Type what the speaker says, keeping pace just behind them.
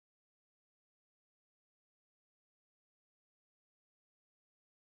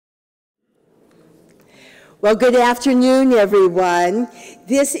Well, good afternoon, everyone.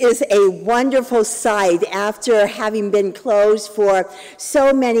 This is a wonderful sight after having been closed for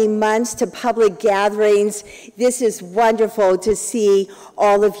so many months to public gatherings. This is wonderful to see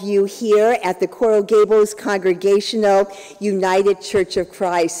all of you here at the Gables Congregational United Church of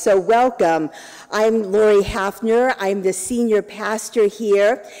Christ. So welcome. I'm Lori Hafner. I'm the senior pastor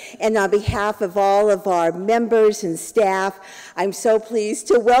here, and on behalf of all of our members and staff, I'm so pleased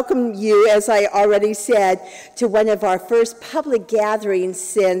to welcome you, as I already said, to one of our first public gatherings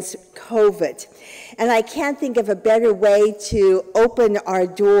since COVID. And I can't think of a better way to open our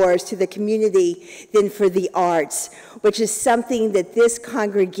doors to the community than for the arts, which is something that this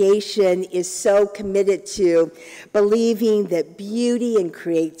congregation is so committed to, believing that beauty and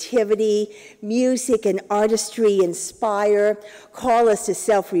creativity, music and artistry inspire, call us to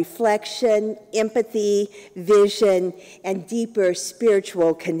self-reflection, empathy, vision, and deeper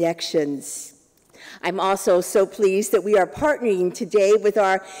spiritual connections. I'm also so pleased that we are partnering today with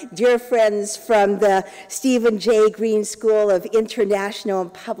our dear friends from the Stephen J. Green School of International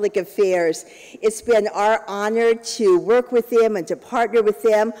and Public Affairs. It's been our honor to work with them and to partner with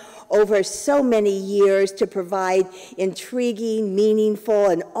them over so many years to provide intriguing, meaningful,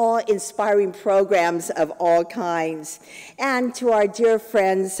 and awe-inspiring programs of all kinds. And to our dear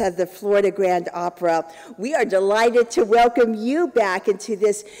friends at the Florida Grand Opera, we are delighted to welcome you back into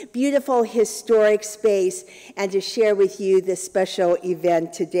this beautiful historic space and to share with you this special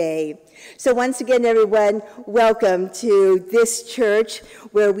event today. So once again, everyone, welcome to this church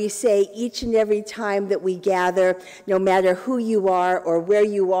where we say each and every time that we gather, no matter who you are or where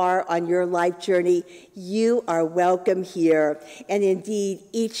you are on your life journey, you are welcome here. And indeed,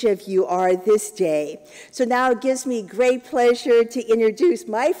 each of you are this day. So now it gives me great pleasure to introduce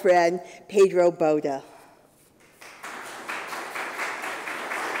my friend, Pedro Boda.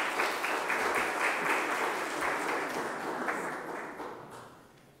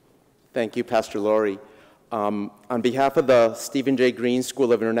 Thank you, Pastor Lori. On behalf of the Stephen J. Green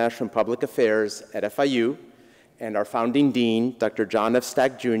School of International and Public Affairs at FIU and our founding dean, Dr. John F.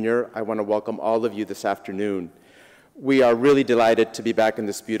 Stack Jr., I want to welcome all of you this afternoon. We are really delighted to be back in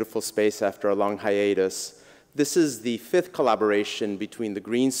this beautiful space after a long hiatus. This is the 5th collaboration between the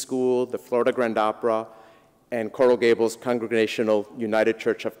Green School, the Florida Grand Opera, and Coral Gables Congregational United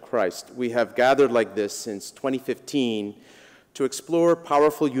Church of Christ. We have gathered like this since 2015 to explore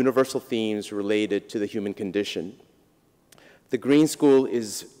powerful universal themes related to the human condition. The Green School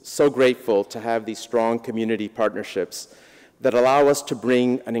is so grateful to have these strong community partnerships that allow us to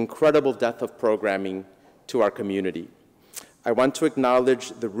bring an incredible depth of programming to our community. I want to acknowledge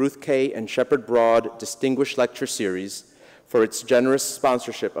the Ruth K. and Shepherd Broad Distinguished Lecture Series for its generous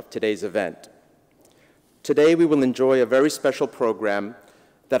sponsorship of today's event. Today we will enjoy a very special program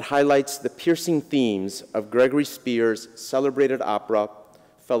that highlights the piercing themes of Gregory Spears' celebrated opera,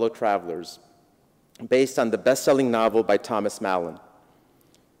 Fellow Travelers, based on the best-selling novel by Thomas Mallon.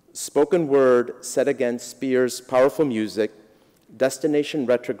 Spoken word set against Spears' powerful music, Destination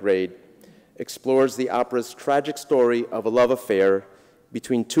Retrograde explores the opera's tragic story of a love affair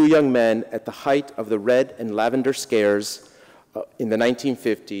between two young men at the height of the Red and Lavender Scares in the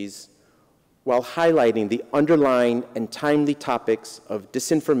 1950s, while highlighting the underlying and timely topics of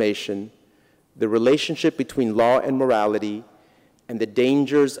disinformation, the relationship between law and morality, and the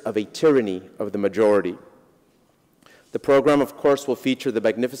dangers of a tyranny of the majority. The program, of course, will feature the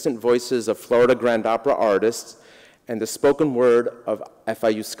magnificent voices of Florida Grand Opera artists and the spoken word of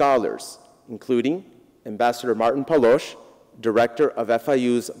FIU scholars, including Ambassador Martin Palosh, director of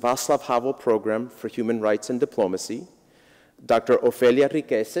FIU's Václav Havel Program for Human Rights and Diplomacy, Dr. Ofelia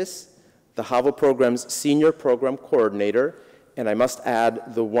Riqueses, the Havel Program's senior program coordinator, and I must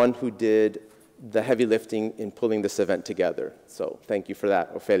add, the one who did the heavy lifting in pulling this event together. So thank you for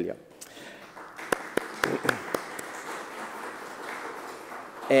that, Ofelia.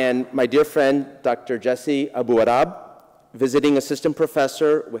 And my dear friend, Dr. Jesse Abu-Arab, visiting assistant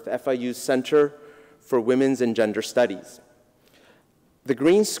professor with FIU's Center for Women's and Gender Studies. The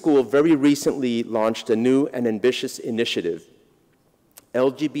Green School very recently launched a new and ambitious initiative,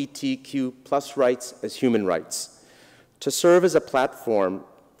 LGBTQ+ rights as human rights, to serve as a platform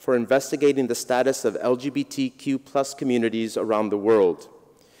for investigating the status of LGBTQ+ communities around the world.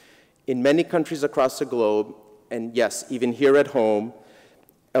 In many countries across the globe, and yes, even here at home,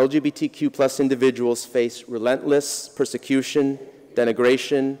 LGBTQ+ individuals face relentless persecution,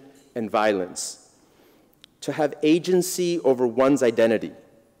 denigration, and violence. To have agency over one's identity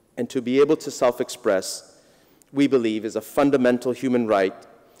and to be able to self-express, we believe, is a fundamental human right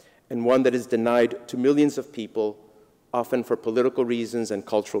and one that is denied to millions of people, often for political reasons and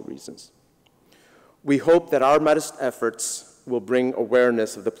cultural reasons. We hope that our modest efforts will bring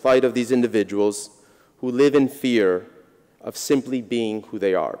awareness of the plight of these individuals who live in fear of simply being who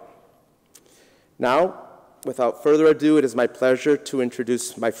they are. Now, without further ado, it is my pleasure to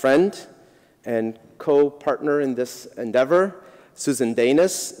introduce my friend and co-partner in this endeavor, Susan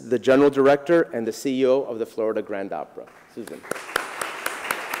Danis, the General Director and the CEO of the Florida Grand Opera. Susan.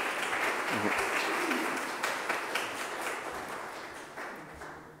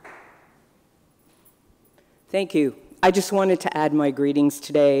 Thank you. I just wanted to add my greetings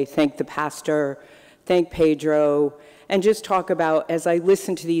today, thank the pastor, thank Pedro, and just talk about, as I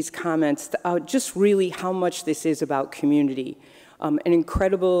listen to these comments, just really how much this is about community. An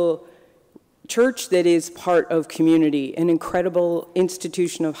incredible church that is part of community, an incredible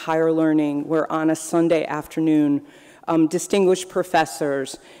institution of higher learning where on a Sunday afternoon, distinguished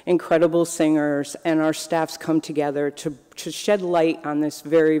professors, incredible singers, and our staffs come together to shed light on this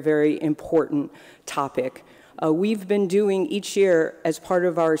very, very important topic. We've been doing each year as part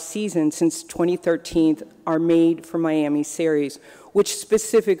of our season since 2013, our Made for Miami series, which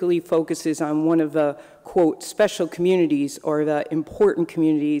specifically focuses on one of the, quote, special communities or the important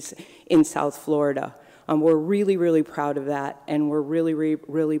communities in South Florida. We're really, really proud of that, and we're really,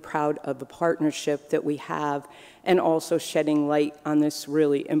 really proud of the partnership that we have and also shedding light on this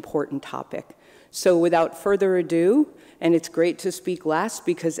really important topic. So without further ado, and it's great to speak last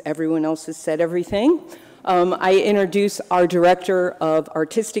because everyone else has said everything, I introduce our Director of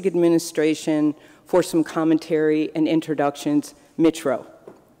Artistic Administration for some commentary and introductions, Mitch Rowe.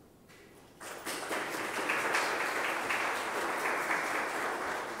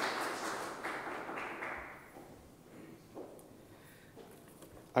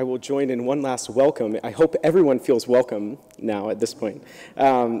 I will join in one last welcome. I hope everyone feels welcome now at this point.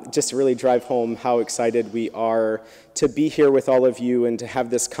 Just to really drive home how excited we are to be here with all of you and to have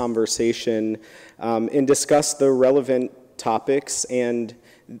this conversation and discuss the relevant topics and,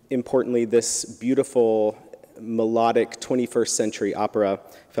 importantly, this beautiful melodic 21st century opera,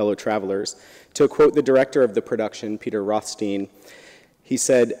 fellow travelers. To quote the director of the production, Peter Rothstein, he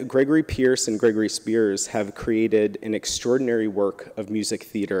said, "Gregory Pearce and Gregory Spears have created an extraordinary work of music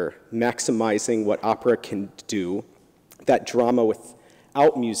theater, maximizing what opera can do, that drama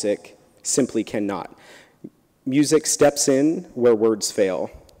without music simply cannot. Music steps in where words fail.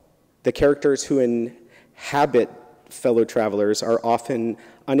 The characters who inhabit fellow travelers are often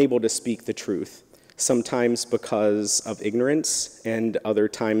unable to speak the truth, sometimes because of ignorance and other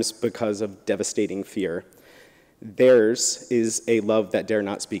times because of devastating fear. Theirs is a love that dare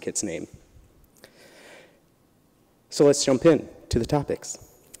not speak its name." So let's jump in to the topics.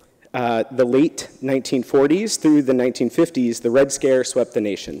 The late 1940s through the 1950s, the Red Scare swept the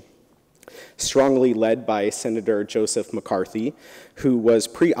nation, strongly led by Senator Joseph McCarthy, who was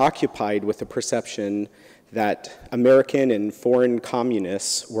preoccupied with the perception that American and foreign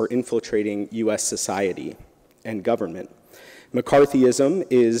communists were infiltrating U.S. society and government. McCarthyism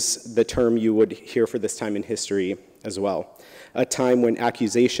is the term you would hear for this time in history as well, a time when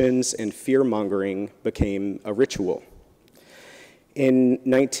accusations and fear-mongering became a ritual. In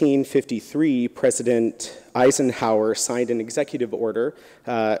 1953, President Eisenhower signed an executive order,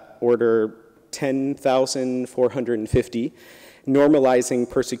 Order 10,450, normalizing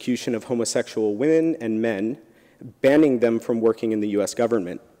persecution of homosexual women and men, banning them from working in the U.S.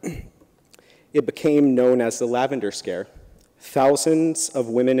 government. It became known as the Lavender Scare. Thousands of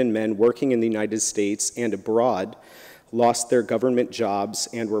women and men working in the United States and abroad lost their government jobs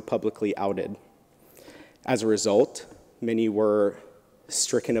and were publicly outed. As a result, many were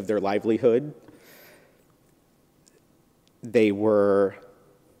stricken of their livelihood. They were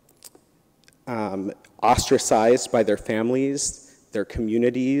ostracized by their families, their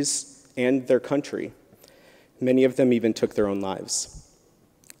communities, and their country. Many of them even took their own lives.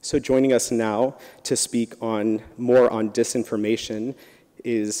 So joining us now to speak more on disinformation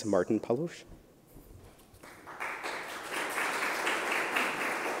is Martin Palush.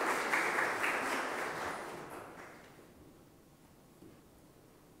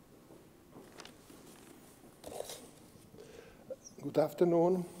 Good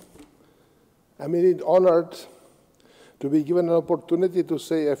afternoon. I'm indeed honored to be given an opportunity to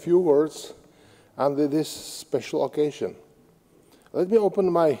say a few words on this special occasion. Let me open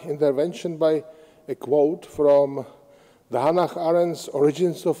my intervention by a quote from the Hannah Arendt's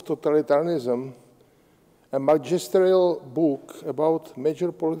Origins of Totalitarianism, a magisterial book about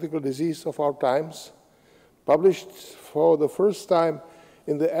major political disease of our times, published for the first time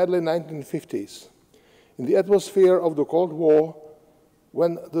in the early 1950s. In the atmosphere of the Cold War,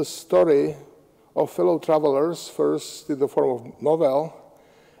 when the story of fellow travelers, first in the form of novel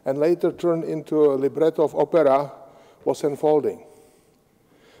and later turned into a libretto of opera, was unfolding.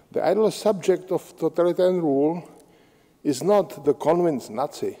 The ideal subject of totalitarian rule is not the convinced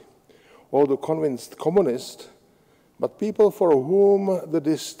Nazi or the convinced communist, but people for whom the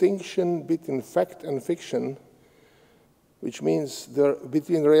distinction between fact and fiction, which means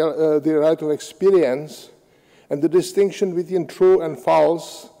between the right of experience, and the distinction between true and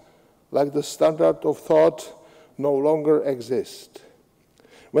false, like the standard of thought, no longer exist.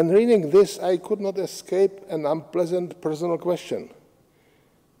 When reading this, I could not escape an unpleasant personal question.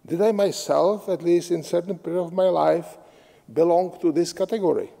 Did I myself, at least in certain period of my life, belong to this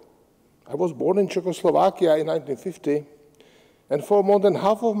category? I was born in Czechoslovakia in 1950, and for more than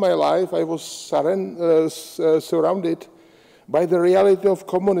half of my life I was surrounded by the reality of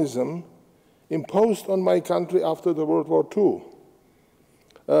communism imposed on my country after the World War II.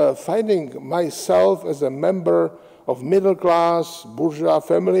 Finding myself as a member of middle-class bourgeois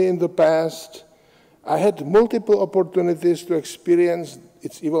family in the past, I had multiple opportunities to experience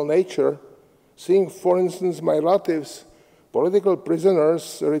its evil nature, seeing, for instance, my relatives, political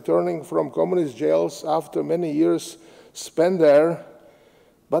prisoners returning from communist jails after many years spent there,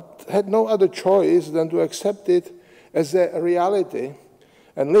 but had no other choice than to accept it as a reality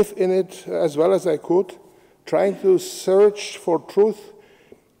and live in it as well as I could, trying to search for truth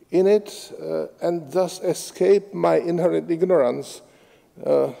in it and thus escape my inherent ignorance,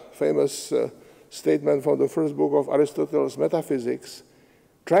 famous statement from the first book of Aristotle's Metaphysics,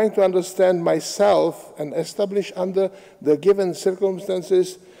 trying to understand myself and establish under the given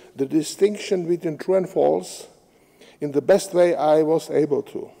circumstances the distinction between true and false in the best way I was able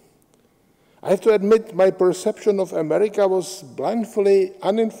to. I have to admit my perception of America was blindly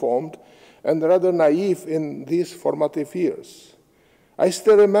uninformed and rather naive in these formative years. I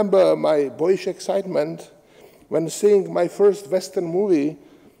still remember my boyish excitement when seeing my first Western movie.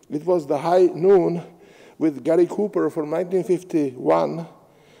 It was The High Noon with Gary Cooper from 1951,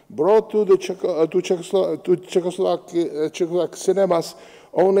 brought to Czechoslovak cinemas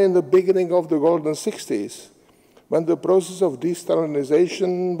only in the beginning of the golden 60s, when the process of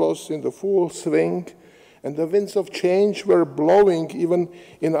de-Stalinization was in the full swing and the winds of change were blowing even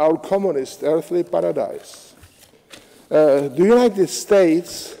in our communist earthly paradise. The United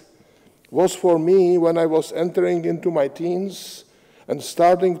States was for me, when I was entering into my teens and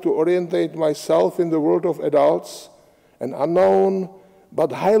starting to orientate myself in the world of adults, an unknown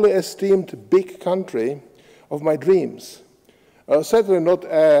but highly esteemed big country of my dreams. Certainly not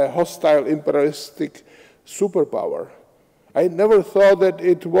a hostile imperialistic superpower. I never thought that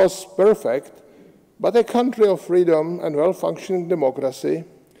it was perfect, but a country of freedom and well-functioning democracy,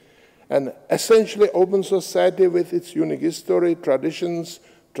 an essentially open society with its unique history, traditions,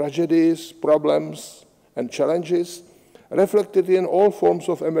 tragedies, problems, and challenges, reflected in all forms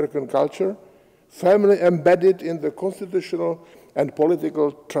of American culture, firmly embedded in the constitutional and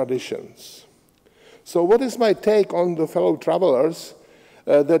political traditions. So what is my take on the fellow travelers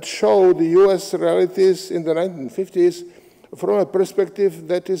that show the US realities in the 1950s from a perspective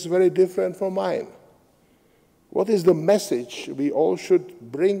that is very different from mine? What is the message we all should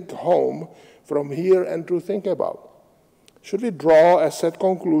bring home from here and to think about? Should we draw a set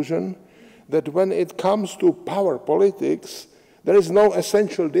conclusion that when it comes to power politics, there is no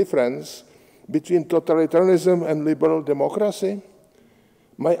essential difference between totalitarianism and liberal democracy?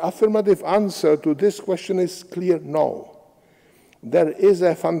 My affirmative answer to this question is clear no. There is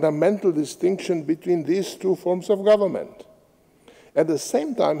a fundamental distinction between these two forms of government. At the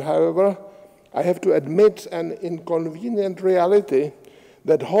same time, however, I have to admit an inconvenient reality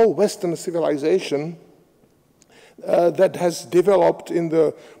that whole Western civilization that has developed in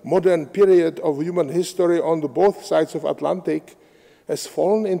the modern period of human history on the both sides of Atlantic has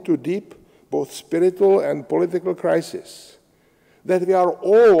fallen into deep, both spiritual and political crisis. That we are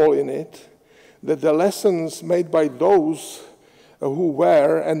all in it, that the lessons made by those who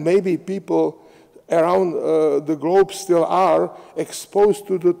were, and maybe people around the globe still are, exposed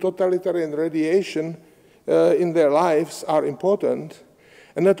to the totalitarian radiation in their lives are important,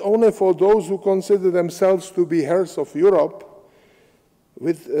 and not only for those who consider themselves to be heirs of Europe,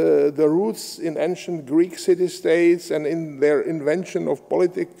 with the roots in ancient Greek city-states and in their invention of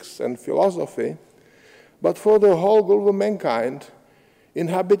politics and philosophy, but for the whole global mankind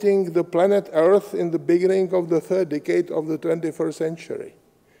inhabiting the planet Earth in the beginning of the third decade of the 21st century.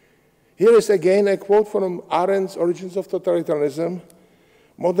 Here is again a quote from Arendt's Origins of Totalitarianism,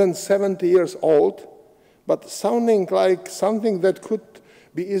 more than 70 years old, but sounding like something that could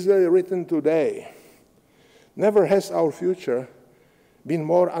be easily written today. Never has our future been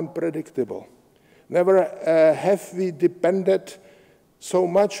more unpredictable. Never have we depended so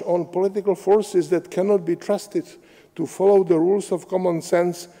much on political forces that cannot be trusted to follow the rules of common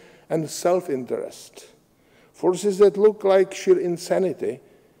sense and self-interest. Forces that look like sheer insanity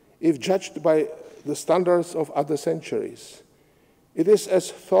if judged by the standards of other centuries. It is as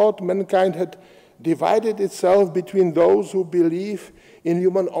thought mankind had divided itself between those who believe in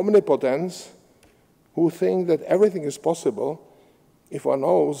human omnipotence, who think that everything is possible if one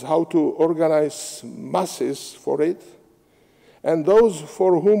knows how to organize masses for it, and those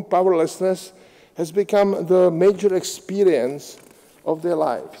for whom powerlessness has become the major experience of their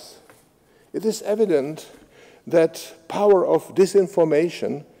lives. It is evident that power of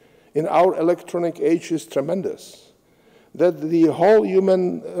disinformation in our electronic age is tremendous, that the whole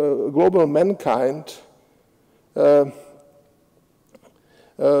human, global mankind, those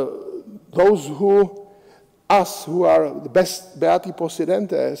who are the best beati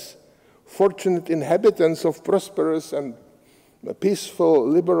possidentes, fortunate inhabitants of prosperous and peaceful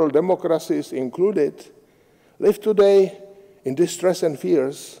liberal democracies included, live today in distress and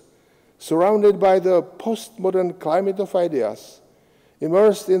fears, surrounded by the postmodern climate of ideas,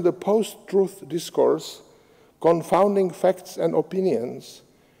 immersed in the post-truth discourse, confounding facts and opinions,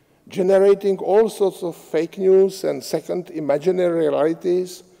 generating all sorts of fake news and second imaginary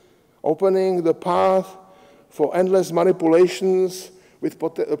realities, opening the path for endless manipulations with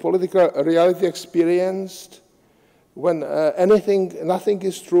political reality experienced, when nothing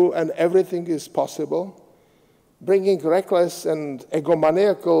is true and everything is possible, bringing reckless and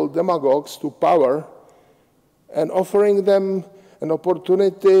egomaniacal demagogues to power and offering them an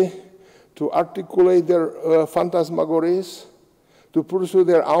opportunity to articulate their phantasmagories, to pursue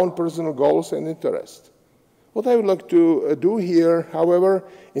their own personal goals and interests. What I would like to do here, however,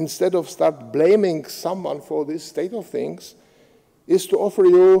 instead of start blaming someone for this state of things, is to offer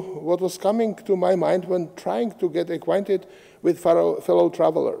you what was coming to my mind when trying to get acquainted with fellow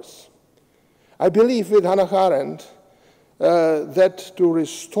travelers. I believe with Hannah Arendt that to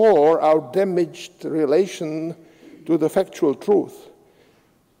restore our damaged relation to the factual truth,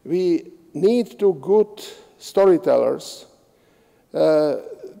 we need to good storytellers,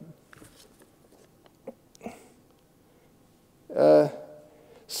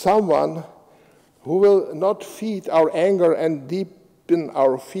 someone who will not feed our anger and deepen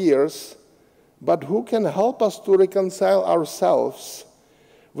our fears, but who can help us to reconcile ourselves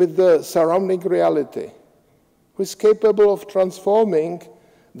with the surrounding reality, who is capable of transforming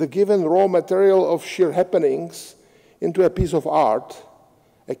the given raw material of sheer happenings into a piece of art,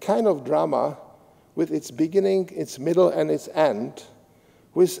 a kind of drama with its beginning, its middle, and its end,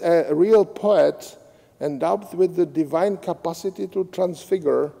 who is a real poet endowed with the divine capacity to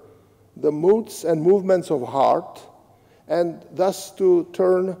transfigure the moods and movements of heart, and thus to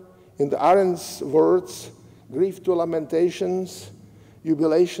turn, in the Arendt's words, grief to lamentations,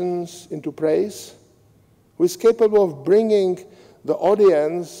 jubilations into praise, who is capable of bringing the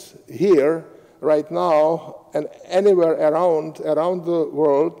audience here, right now, and anywhere around the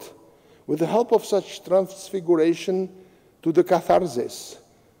world, with the help of such transfiguration, to the catharsis,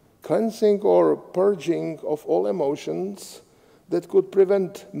 cleansing or purging of all emotions that could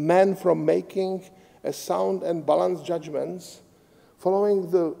prevent man from making a sound and balanced judgments,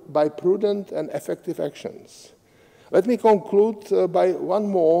 following by prudent and effective actions. Let me conclude by one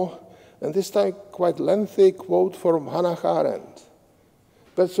more, and this time quite lengthy, quote from Hannah Arendt.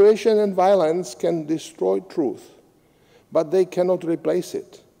 Persuasion and violence can destroy truth, but they cannot replace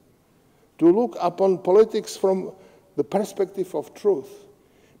it. To look upon politics from the perspective of truth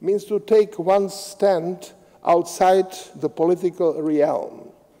means to take one's stand outside the political realm.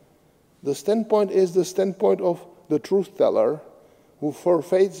 The standpoint is the standpoint of the truth teller, who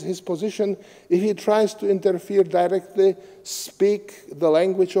forfeits his position if he tries to interfere directly, speak the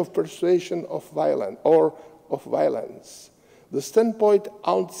language of persuasion of violence or of violence. The standpoint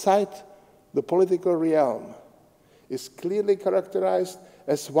outside the political realm is clearly characterized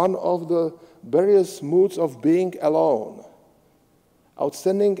as one of the various moods of being alone.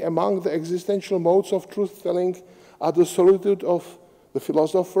 Outstanding among the existential modes of truth-telling are the solitude of the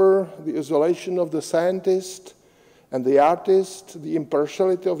philosopher, the isolation of the scientist and the artist, the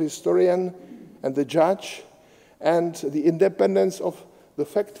impartiality of historian and the judge, and the independence of the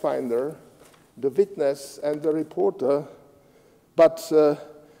fact finder, the witness, and the reporter. But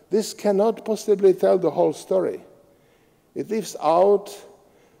this cannot possibly tell the whole story. It leaves out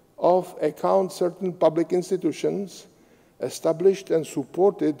of account certain public institutions established and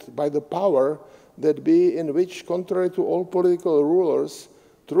supported by the power that be, in which, contrary to all political rulers,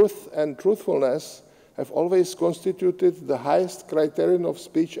 truth and truthfulness have always constituted the highest criterion of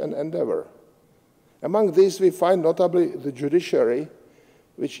speech and endeavor. Among these we find notably the judiciary,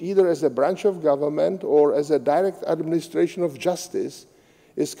 which either as a branch of government or as a direct administration of justice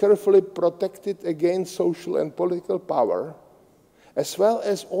is carefully protected against social and political power, as well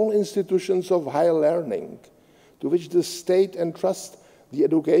as all institutions of higher learning to which the state entrusts the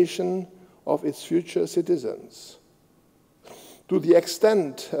education of its future citizens. To the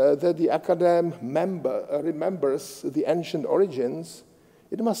extent that the academe remembers the ancient origins,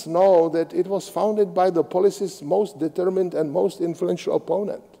 it must know that it was founded by the policy's most determined and most influential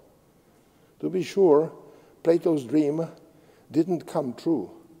opponent. To be sure, Plato's dream didn't come true.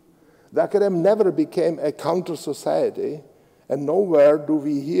 The academe never became a counter-society, and nowhere do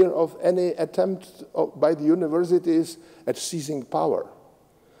we hear of any attempt by the universities at seizing power.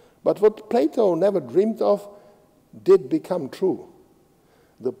 But what Plato never dreamed of did become true.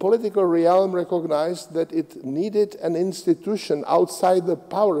 The political realm recognized that it needed an institution outside the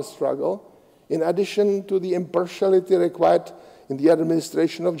power struggle, in addition to the impartiality required in the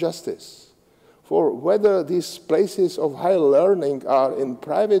administration of justice. For whether these places of higher learning are in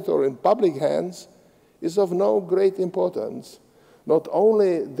private or in public hands is of no great importance. Not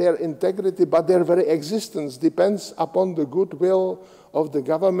only their integrity, but their very existence depends upon the goodwill of the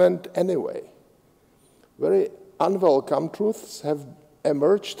government anyway. Very unwelcome truths have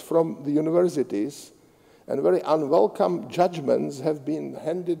emerged from the universities, and very unwelcome judgments have been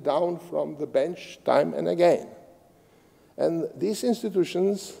handed down from the bench time and again. And these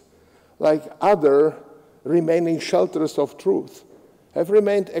institutions, like other remaining shelters of truth, have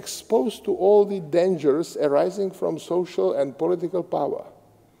remained exposed to all the dangers arising from social and political power.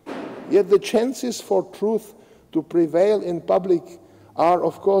 Yet the chances for truth to prevail in public are,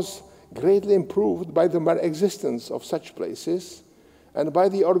 of course, greatly improved by the mere existence of such places and by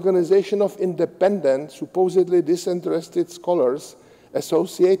the organization of independent, supposedly disinterested scholars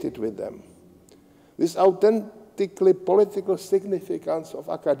associated with them. This authentically political significance of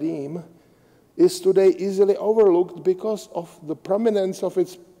academe is today easily overlooked because of the prominence of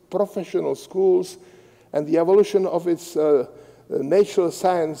its professional schools and the evolution of its natural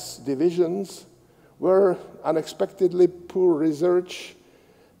science divisions, where unexpectedly poor research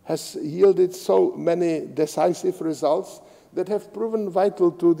has yielded so many decisive results that have proven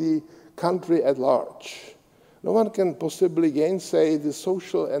vital to the country at large. No one can possibly gainsay the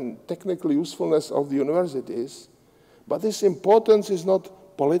social and technical usefulness of the universities, but this importance is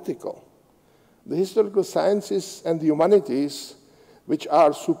not political. The historical sciences and the humanities, which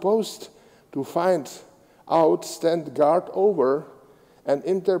are supposed to find out, stand guard over, and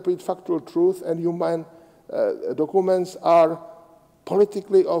interpret factual truth and human documents, are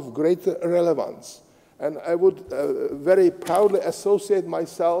politically of great relevance. And I would very proudly associate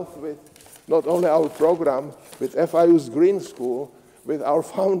myself with not only our program, with FIU's Green School, with our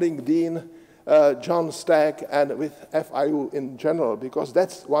founding dean, John Stack, and with FIU in general, because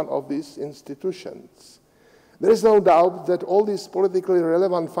that's one of these institutions. There is no doubt that all these politically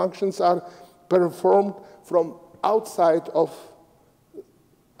relevant functions are performed from outside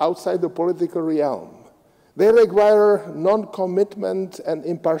the political realm. They require non-commitment and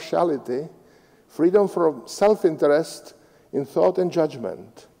impartiality, freedom from self-interest in thought and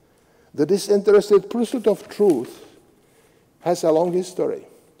judgment. The disinterested pursuit of truth has a long history.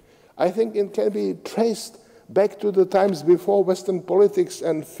 I think it can be traced back to the times before Western politics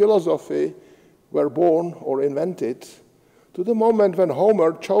and philosophy were born or invented, to the moment when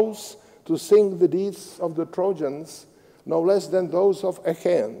Homer chose to sing the deeds of the Trojans no less than those of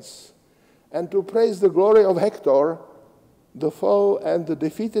Achaeans, and to praise the glory of Hector, the foe and the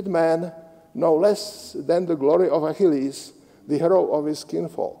defeated man, no less than the glory of Achilles, the hero of his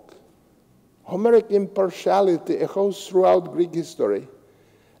kinfolk. Homeric impartiality echoes throughout Greek history,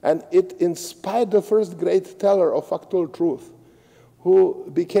 and it inspired the first great teller of factual truth, who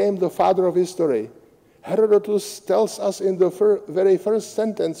became the father of history. Herodotus tells us in the very first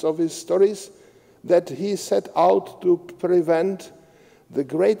sentence of his stories that he set out to prevent the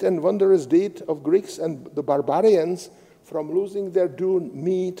great and wondrous deed of Greeks and the barbarians from losing their due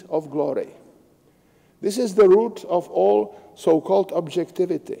meed of glory. This is the root of all so-called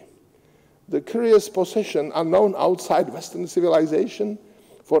objectivity, the curious possession unknown outside Western civilization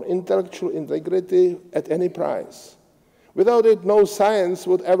for intellectual integrity at any price. Without it, no science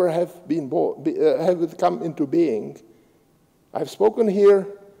would ever have come into being. I've spoken here,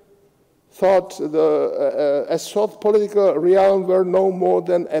 as thought political realm were no more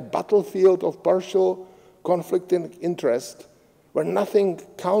than a battlefield of partial conflicting interest, where nothing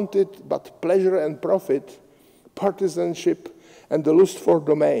counted but pleasure and profit, partisanship, and the lust for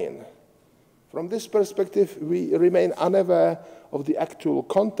domain. From this perspective, we remain unaware of the actual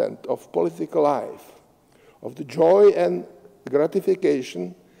content of political life, of the joy and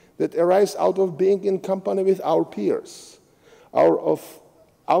gratification that arise out of being in company with our peers, out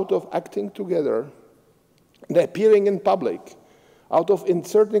of acting together and appearing in public, out of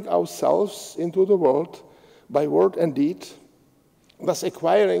inserting ourselves into the world by word and deed, thus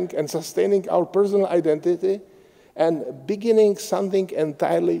acquiring and sustaining our personal identity and beginning something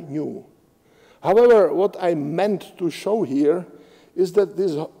entirely new. However, what I meant to show here is that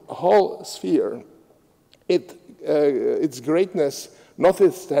this whole sphere, its greatness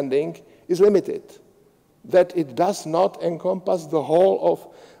notwithstanding, is limited, that it does not encompass the whole of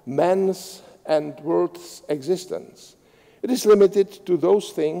man's and world's existence. It is limited to those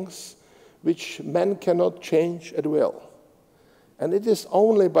things which man cannot change at will. And it is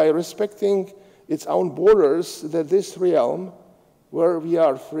only by respecting its own borders that this realm, where we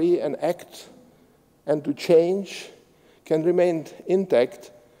are free and act and to change, can remain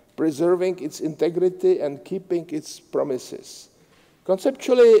intact, preserving its integrity and keeping its promises.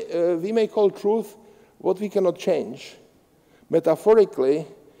 Conceptually, we may call truth what we cannot change. Metaphorically,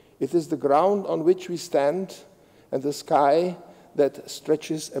 it is the ground on which we stand and the sky that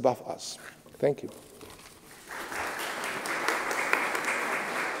stretches above us. Thank you.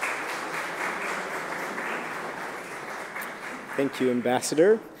 Thank you,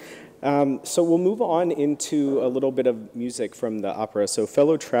 Ambassador. So we'll move on into a little bit of music from the opera. So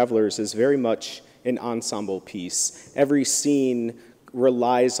Fellow Travelers is very much an ensemble piece. Every scene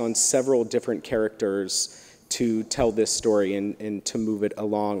relies on several different characters to tell this story and to move it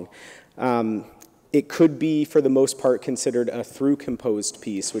along. It could be, for the most part, considered a through-composed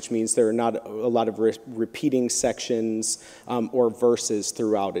piece, which means there are not a lot of repeating sections or verses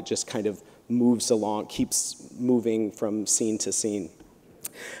throughout. It just kind of moves along, keeps moving from scene to scene.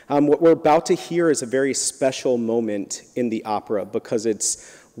 What we're about to hear is a very special moment in the opera because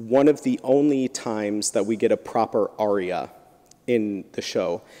it's one of the only times that we get a proper aria in the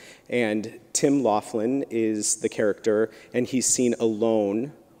show. And Tim Laughlin is the character, and he's seen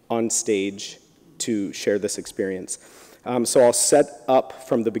alone on stage to share this experience. So I'll set up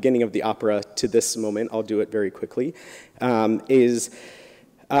from the beginning of the opera to this moment. I'll do it very quickly. Tim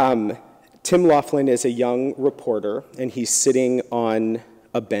Laughlin is a young reporter, and he's sitting on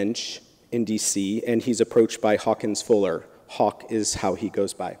a bench in DC, and he's approached by Hawkins Fuller. Hawk is how he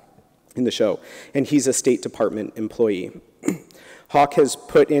goes by in the show, and he's a State Department employee. Hawk has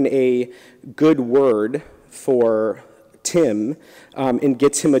put in a good word for Tim and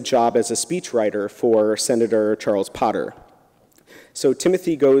gets him a job as a speechwriter for Senator Charles Potter. So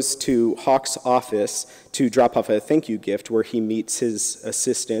Timothy goes to Hawk's office to drop off a thank you gift where he meets his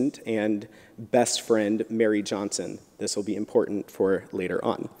assistant and best friend, Mary Johnson. This will be important for later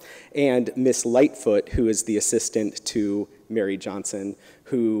on. And Miss Lightfoot, who is the assistant to Mary Johnson,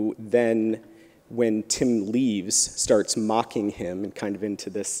 who then, when Tim leaves, starts mocking him and kind of into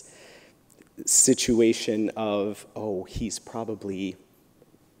this situation of, oh, he's probably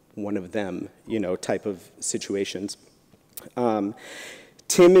one of them, type of situations.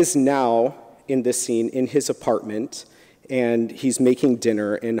 Tim is now, in this scene, in his apartment, and he's making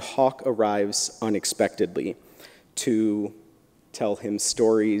dinner, and Hawk arrives unexpectedly to tell him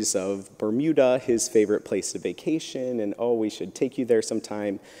stories of Bermuda, his favorite place to vacation, and, oh, we should take you there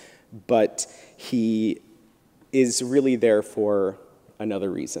sometime. But he is really there for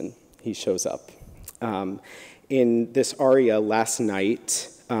another reason. He shows up. In this aria, Last Night,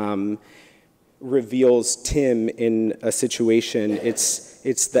 reveals Tim in a situation.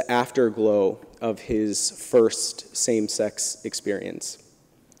 It's the afterglow of his first same-sex experience.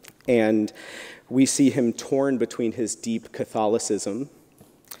 And we see him torn between his deep Catholicism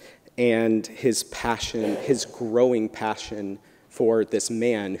and his passion, his growing passion for this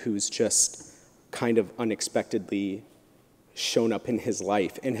man who's just kind of unexpectedly shown up in his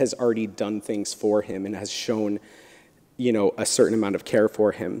life and has already done things for him and has shown, a certain amount of care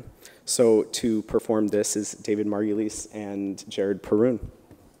for him. So to perform this is David Margulies and Jared Perun.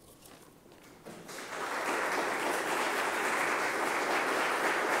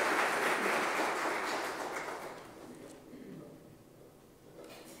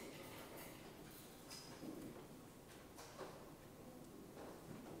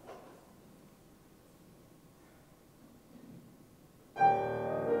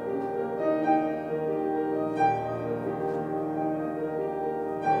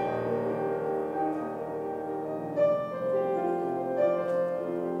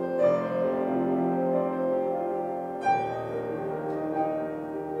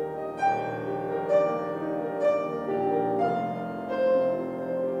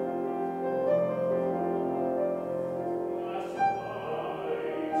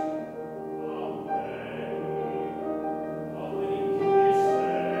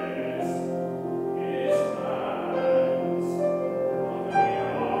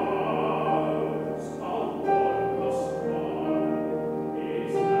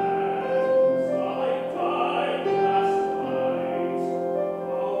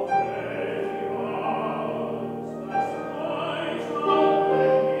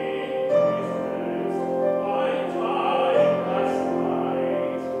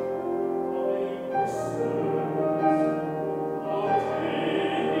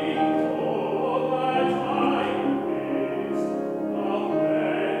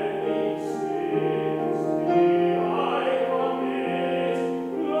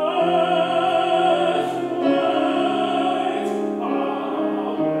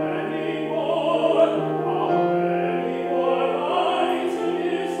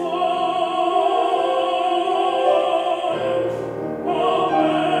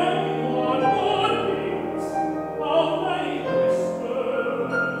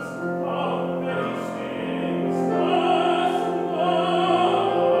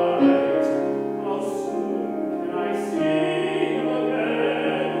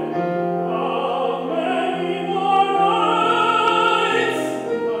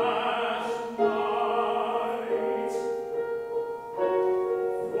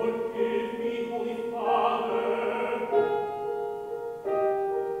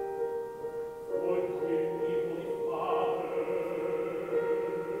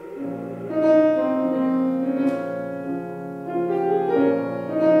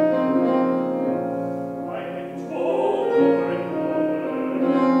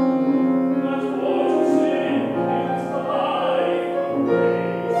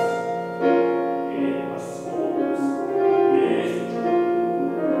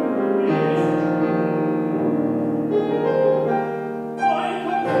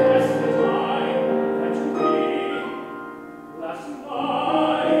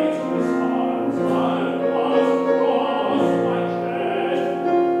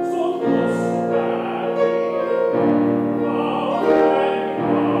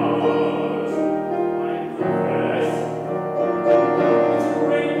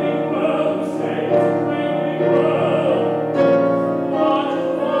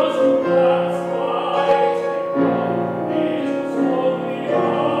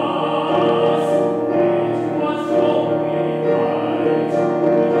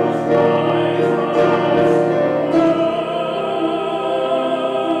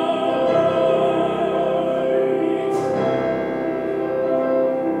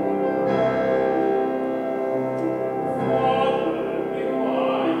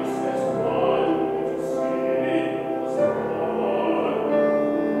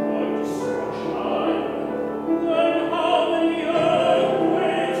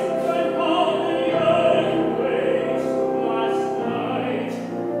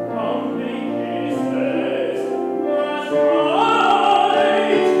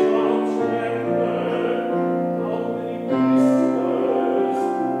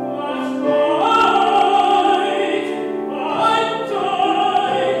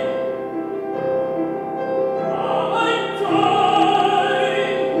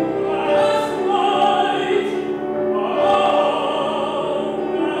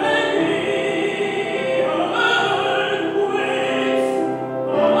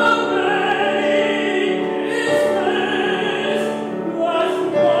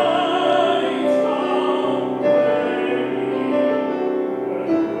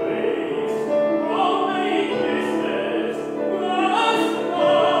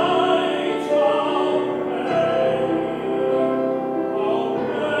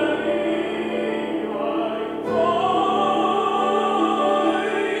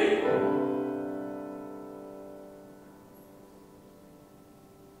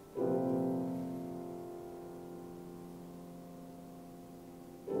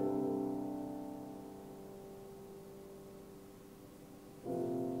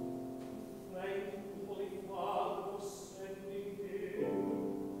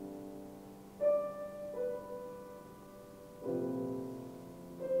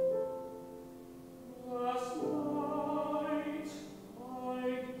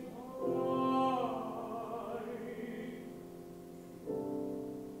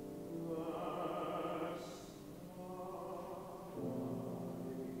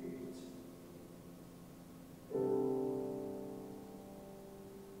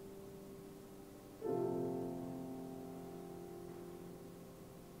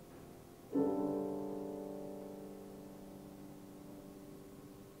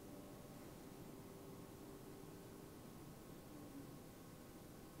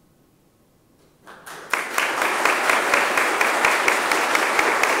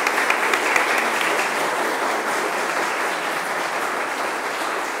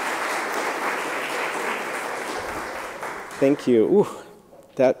 Thank you. Ooh,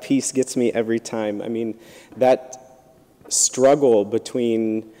 that piece gets me every time. I mean, that struggle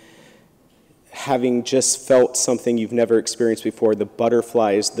between having just felt something you've never experienced before, the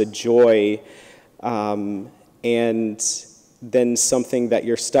butterflies, the joy, and then something that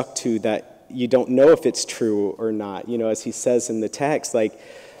you're stuck to that you don't know if it's true or not. You know, as he says in the text, like,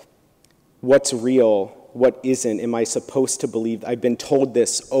 what's real, what isn't? Am I supposed to believe? I've been told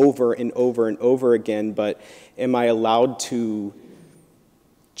this over and over and over again, but am I allowed to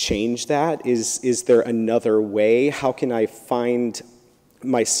change that? Is there another way? How can I find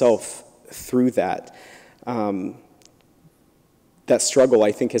myself through that? That struggle,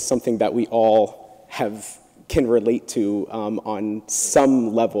 I think, is something that we all can relate to on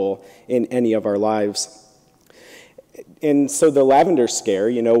some level in any of our lives. And so the Lavender Scare,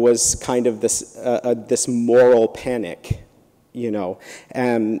 you know, was kind of this moral panic, you know,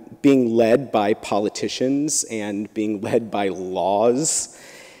 being led by politicians and being led by laws,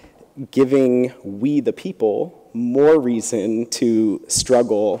 giving we the people more reason to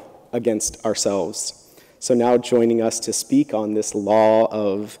struggle against ourselves. So now joining us to speak on this law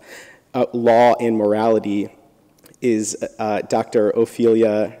and morality is Dr.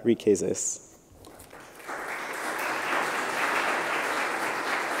 Ophelia Riquezes.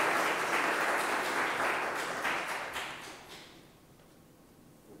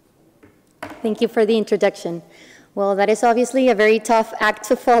 Thank you for the introduction. Well, that is obviously a very tough act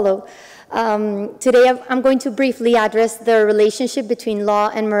to follow. Today I'm going to briefly address the relationship between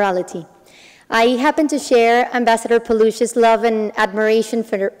law and morality. I happen to share Ambassador Palouche's love and admiration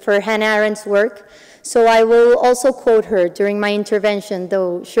for Hannah Arendt's work, so I will also quote her during my intervention,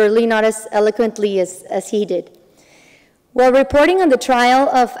 though surely not as eloquently as he did. While reporting on the trial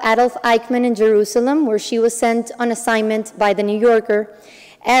of Adolf Eichmann in Jerusalem, where she was sent on assignment by The New Yorker,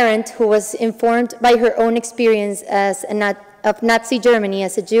 Arendt, who was informed by her own experience of Nazi Germany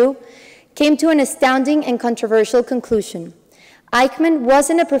as a Jew, came to an astounding and controversial conclusion. Eichmann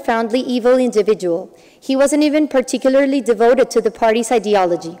wasn't a profoundly evil individual. He wasn't even particularly devoted to the party's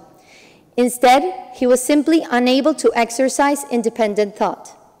ideology. Instead, he was simply unable to exercise independent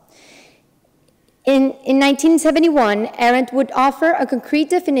thought. In 1971, Arendt would offer a concrete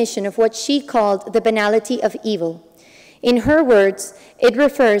definition of what she called the banality of evil. In her words, it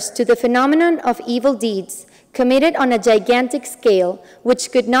refers to the phenomenon of evil deeds committed on a gigantic scale,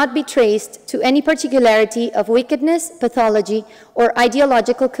 which could not be traced to any particularity of wickedness, pathology, or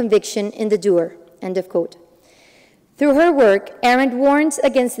ideological conviction in the doer." End of quote. Through her work, Arendt warns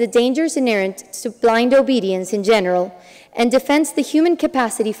against the dangers inherent to blind obedience in general and defends the human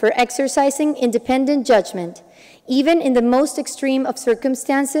capacity for exercising independent judgment, even in the most extreme of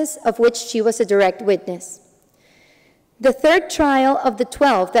circumstances of which she was a direct witness. The third trial of the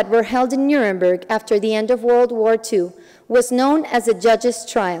 12 that were held in Nuremberg after the end of World War II was known as a judge's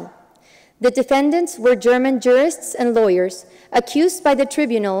trial. The defendants were German jurists and lawyers accused by the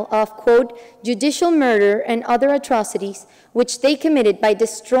tribunal of, quote, judicial murder and other atrocities which they committed by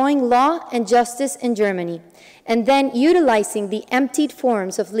destroying law and justice in Germany, and then utilizing the emptied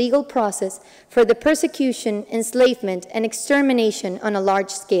forms of legal process for the persecution, enslavement, and extermination on a large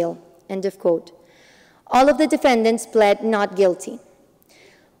scale, end of quote. All of the defendants pled not guilty.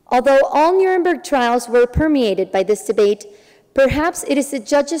 Although all Nuremberg trials were permeated by this debate, perhaps it is the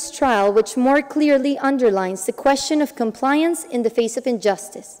judge's trial which more clearly underlines the question of compliance in the face of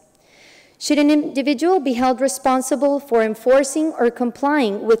injustice. Should an individual be held responsible for enforcing or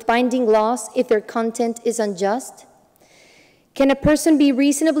complying with binding laws if their content is unjust? Can a person be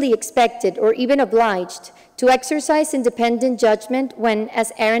reasonably expected or even obliged to exercise independent judgment when,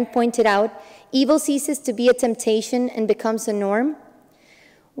 as Arendt pointed out, evil ceases to be a temptation and becomes a norm?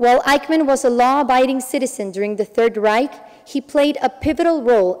 While Eichmann was a law-abiding citizen during the Third Reich, he played a pivotal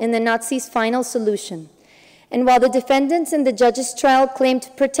role in the Nazis' final solution. And while the defendants in the judge's trial claimed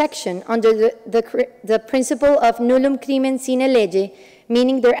protection under the principle of nullum crimen sine lege,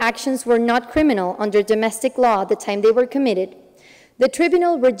 meaning their actions were not criminal under domestic law at the time they were committed, the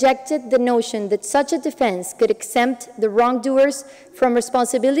tribunal rejected the notion that such a defense could exempt the wrongdoers from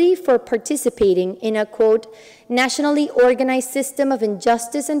responsibility for participating in a, quote, nationally organized system of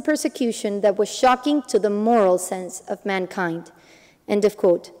injustice and persecution that was shocking to the moral sense of mankind, end of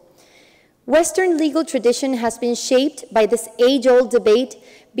quote. Western legal tradition has been shaped by this age-old debate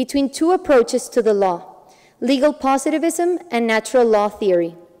between two approaches to the law, legal positivism and natural law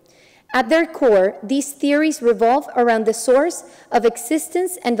theory. At their core, these theories revolve around the source of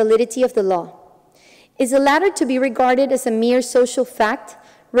existence and validity of the law. Is the latter to be regarded as a mere social fact,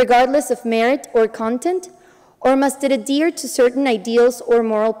 regardless of merit or content, or must it adhere to certain ideals or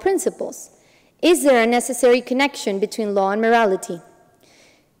moral principles? Is there a necessary connection between law and morality?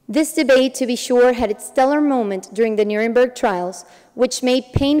 This debate, to be sure, had its stellar moment during the Nuremberg trials, which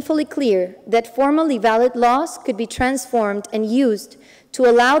made painfully clear that formally valid laws could be transformed and used to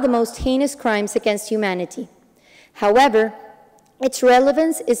allow the most heinous crimes against humanity. However, its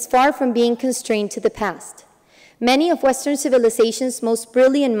relevance is far from being constrained to the past. Many of Western civilization's most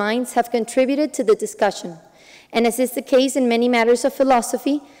brilliant minds have contributed to the discussion, and as is the case in many matters of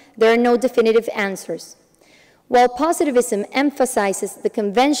philosophy, there are no definitive answers. While positivism emphasizes the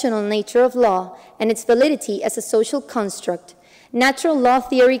conventional nature of law and its validity as a social construct, natural law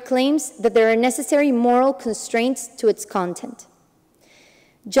theory claims that there are necessary moral constraints to its content.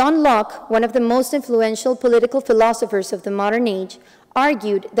 John Locke, one of the most influential political philosophers of the modern age,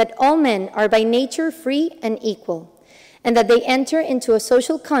 argued that all men are by nature free and equal, and that they enter into a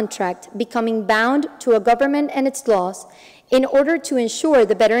social contract becoming bound to a government and its laws in order to ensure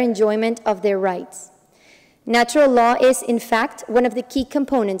the better enjoyment of their rights. Natural law is, in fact, one of the key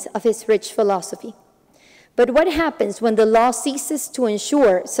components of his rich philosophy. But what happens when the law ceases to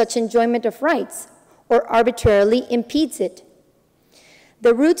ensure such enjoyment of rights or arbitrarily impedes it?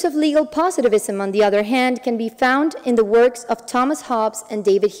 The roots of legal positivism, on the other hand, can be found in the works of Thomas Hobbes and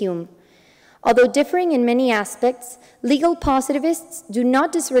David Hume. Although differing in many aspects, legal positivists do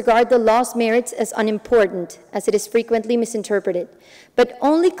not disregard the law's merits as unimportant, as it is frequently misinterpreted, but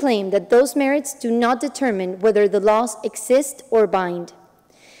only claim that those merits do not determine whether the laws exist or bind.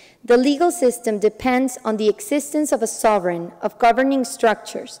 The legal system depends on the existence of a sovereign, of governing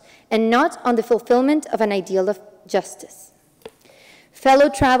structures, and not on the fulfillment of an ideal of justice. Fellow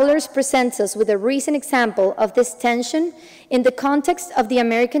travelers presents us with a recent example of this tension in the context of the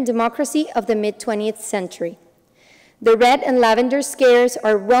American democracy of the mid-20th century. The Red and Lavender Scares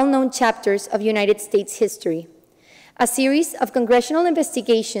are well-known chapters of United States history. A series of congressional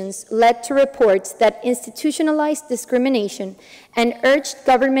investigations led to reports that institutionalized discrimination and urged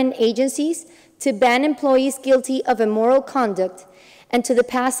government agencies to ban employees guilty of immoral conduct, and to the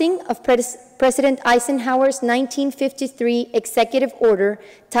passing of President Eisenhower's 1953 executive order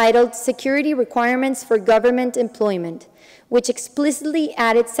titled Security Requirements for Government Employment, which explicitly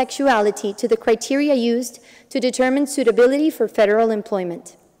added sexuality to the criteria used to determine suitability for federal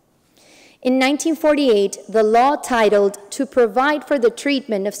employment. In 1948, the law titled To Provide for the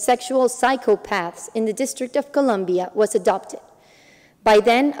Treatment of Sexual Psychopaths in the District of Columbia was adopted. By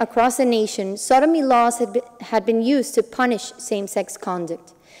then, across the nation, sodomy laws had been used to punish same-sex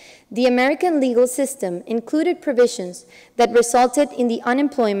conduct. The American legal system included provisions that resulted in the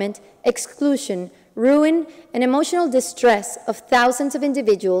unemployment, exclusion, ruin, and emotional distress of thousands of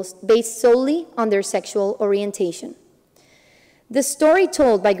individuals based solely on their sexual orientation. The story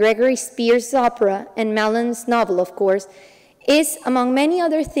told by Gregory Spears' opera and Mallon's novel, of course, is, among many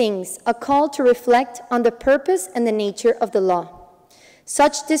other things, a call to reflect on the purpose and the nature of the law.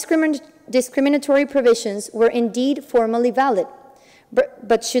 Such discriminatory provisions were indeed formally valid,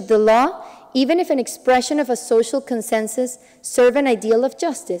 but should the law, even if an expression of a social consensus, serve an ideal of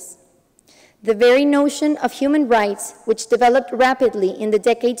justice? The very notion of human rights, which developed rapidly in the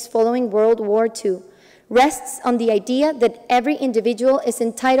decades following World War II, rests on the idea that every individual is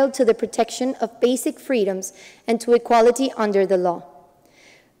entitled to the protection of basic freedoms and to equality under the law.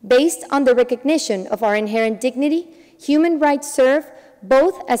 Based on the recognition of our inherent dignity, human rights serve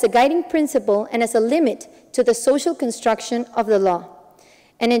both as a guiding principle and as a limit to the social construction of the law.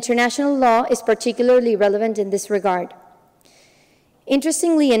 And international law is particularly relevant in this regard.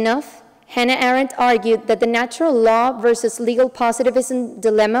 Interestingly enough, Hannah Arendt argued that the natural law versus legal positivism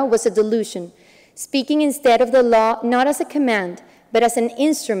dilemma was a delusion, speaking instead of the law not as a command, but as an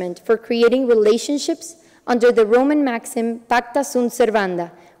instrument for creating relationships under the Roman maxim pacta sunt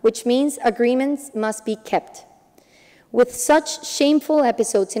servanda, which means agreements must be kept. With such shameful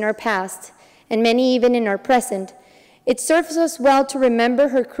episodes in our past, and many even in our present, it serves us well to remember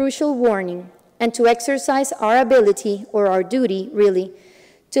her crucial warning and to exercise our ability, or our duty, really,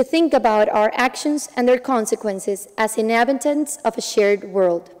 to think about our actions and their consequences as inhabitants of a shared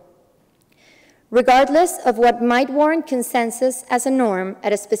world. Regardless of what might warrant consensus as a norm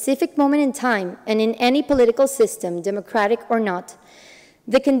at a specific moment in time and in any political system, democratic or not,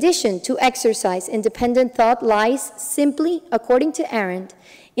 the condition to exercise independent thought lies simply, according to Arendt,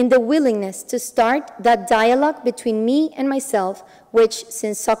 in the willingness to start that dialogue between me and myself, which,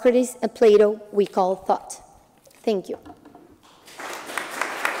 since Socrates and Plato, we call thought. Thank you.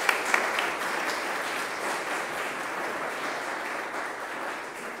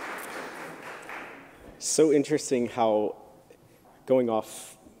 So interesting how, going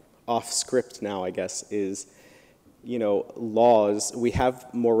off script now, I guess, is laws. We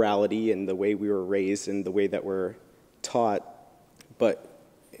have morality in the way we were raised and the way that we're taught, but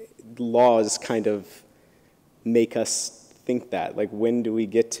laws kind of make us think that. Like, when do we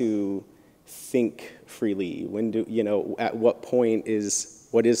get to think freely? When do, at what point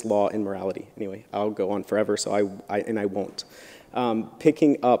what is law and morality? Anyway, I'll go on forever, so I won't.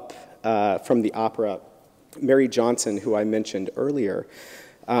 Picking up from the opera, Mary Johnson, who I mentioned earlier,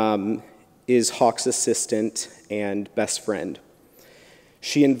 is Hawk's assistant and best friend.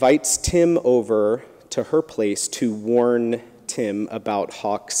 She invites Tim over to her place to warn Tim about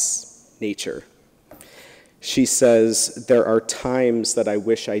Hawk's nature. She says, "There are times that I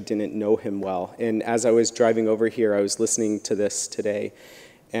wish I didn't know him well." And as I was driving over here, I was listening to this today,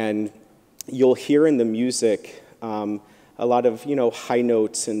 and you'll hear in the music a lot of, high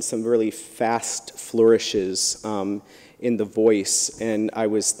notes and some really fast flourishes in the voice. And I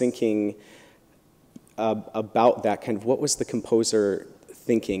was thinking about that, kind of, what was the composer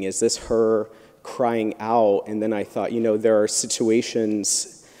thinking? Is this her crying out? And then I thought, there are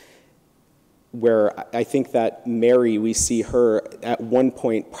situations where I think that Mary, we see her at one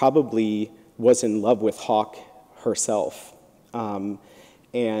point probably was in love with Hawk herself,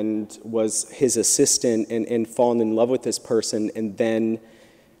 and was his assistant and fallen in love with this person, and then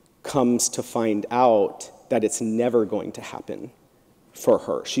comes to find out that it's never going to happen for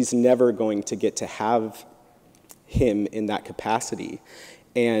her. She's never going to get to have him in that capacity.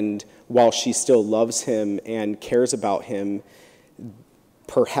 And while she still loves him and cares about him,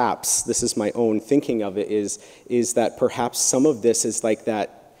 perhaps, this is my own thinking of it, is that perhaps some of this is like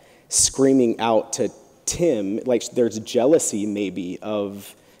that screaming out to Tim, like there's jealousy maybe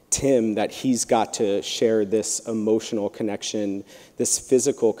of Tim, that he's got to share this emotional connection, this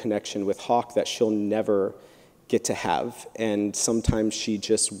physical connection with Hawk that she'll never get to have. And sometimes she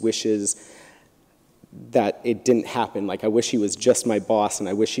just wishes that it didn't happen. Like, I wish he was just my boss, and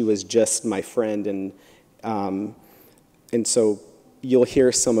I wish he was just my friend. And so you'll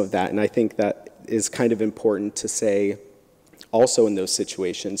hear some of that, and I think that is kind of important to say also in those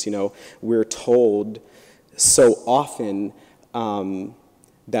situations. We're told so often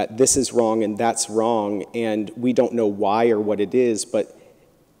that this is wrong and that's wrong, and we don't know why or what it is, but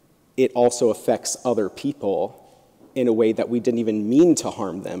it also affects other people in a way that we didn't even mean to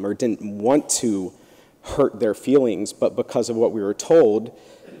harm them or didn't want to hurt their feelings, but because of what we were told,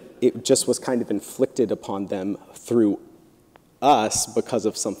 it just was kind of inflicted upon them through us because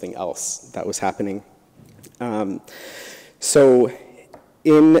of something else that was happening. So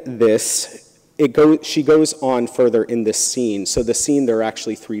in this, she goes on further in this scene. So the scene, there are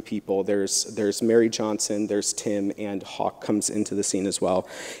actually three people. There's Mary Johnson, there's Tim, and Hawk comes into the scene as well.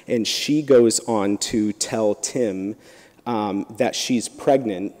 And she goes on to tell Tim that she's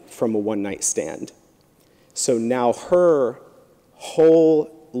pregnant from a one-night stand. So now her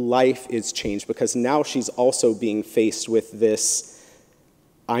whole life is changed, because now she's also being faced with this,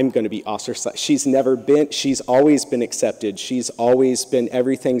 I'm going to be ostracized. She's always been accepted.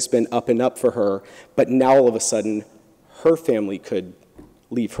 Everything's been up and up for her. But now all of a sudden, her family could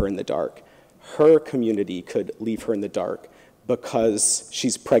leave her in the dark. Her community could leave her in the dark because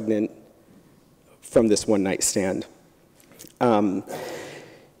she's pregnant from this one-night stand.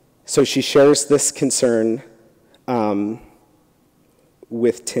 So she shares this concern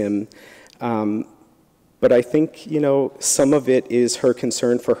with Tim. But I think, some of it is her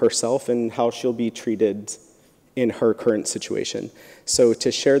concern for herself and how she'll be treated in her current situation. So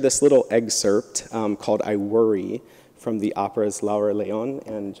to share this little excerpt called I Worry from the opera's Laura Leon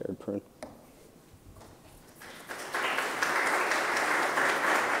and Jared Perrin.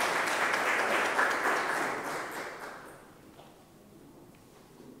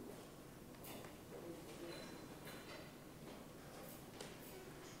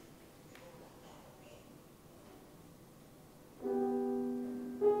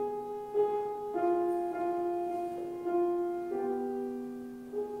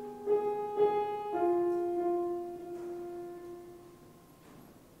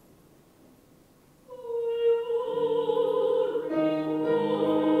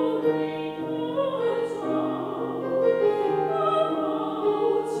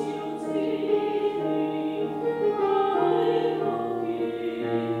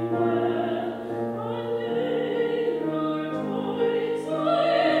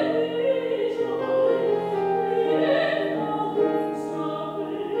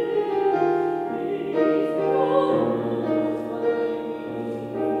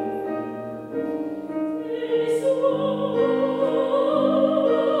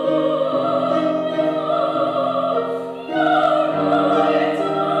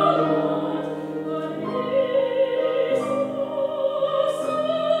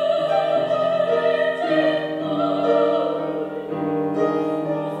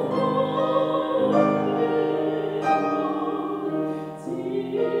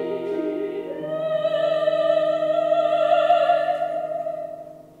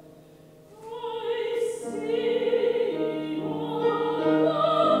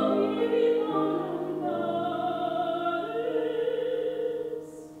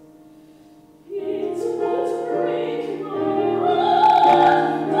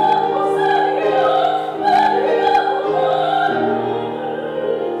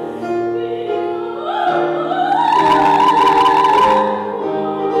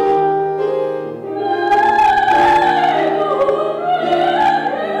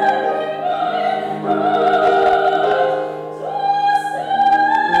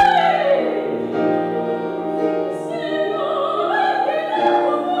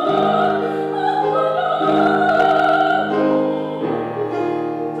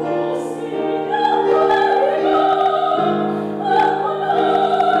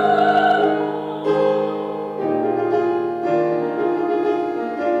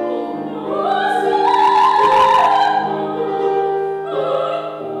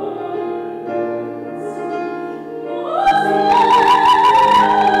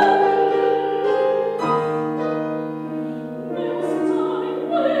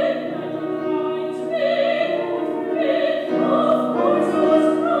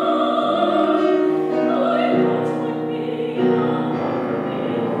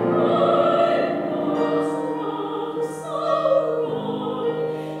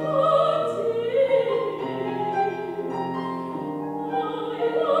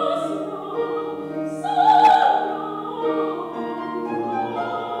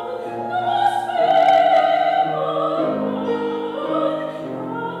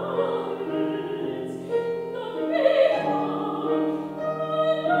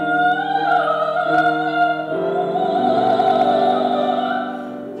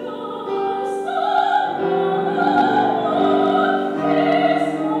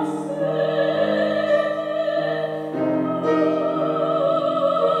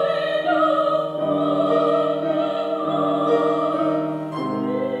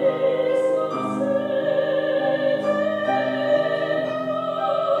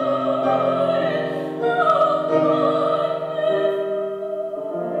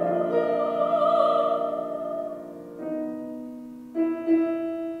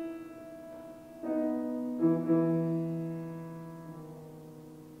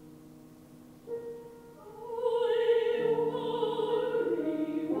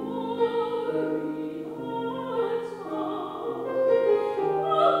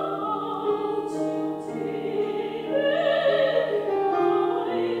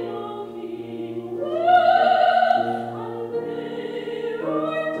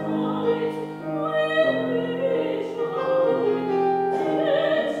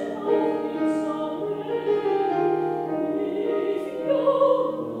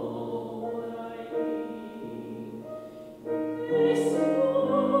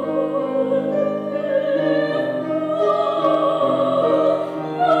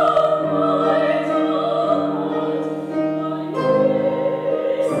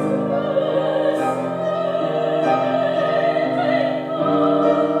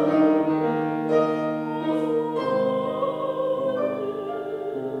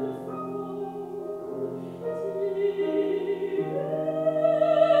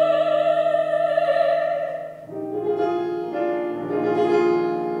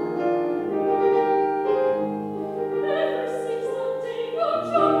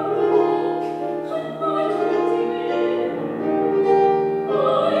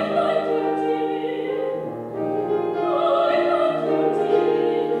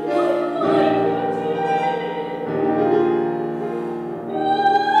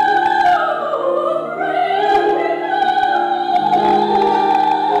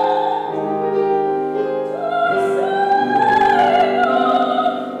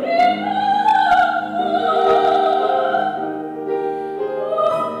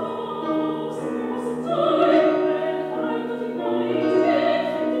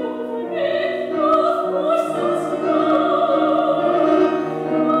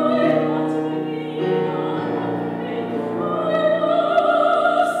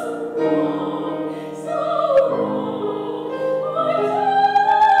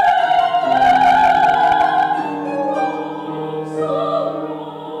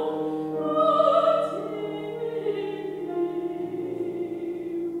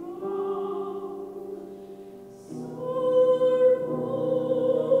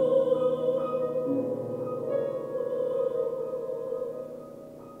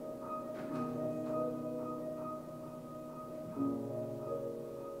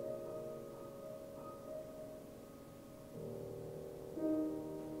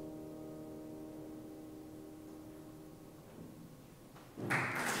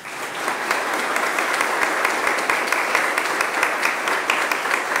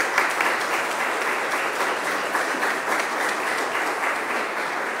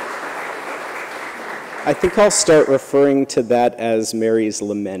 I think I'll start referring to that as Mary's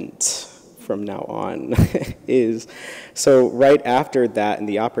lament from now on. So right after that in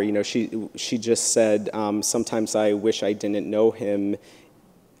the opera, you know, she just said, sometimes I wish I didn't know him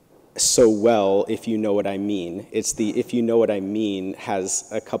so well, if you know what I mean. It's the if you know what I mean has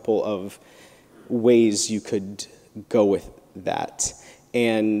a couple of ways you could go with that.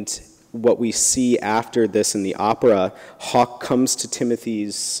 And what we see after this in the opera, Hawk comes to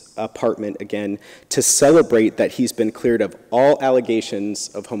Timothy's apartment again to celebrate that he's been cleared of all allegations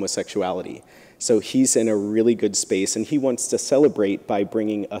of homosexuality. So he's in a really good space, and he wants to celebrate by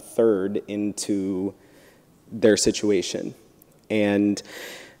bringing a third into their situation. And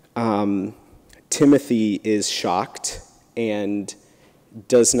Timothy is shocked and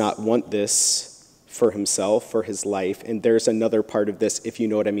does not want this for himself, for his life. And there's another part of this, if you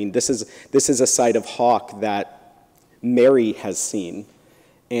know what I mean. This is a side of Hawk that Mary has seen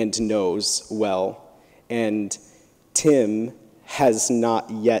and knows well. And Tim has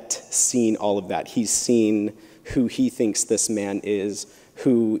not yet seen all of that. He's seen who he thinks this man is,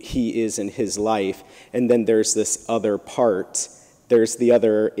 who he is in his life. And then there's this other part. There's the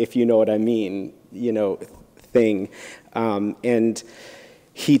other, if you know what I mean, you know, thing. And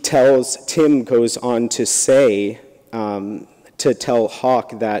Tim goes on to say, to tell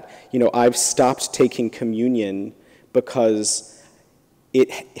Hawk that, you know, I've stopped taking communion because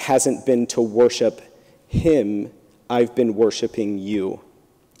it hasn't been to worship him, I've been worshiping you.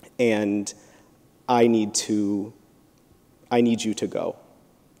 And I need you to go.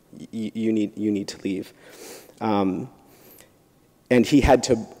 You need to leave. And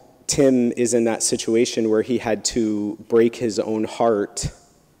Tim is in that situation where he had to break his own heart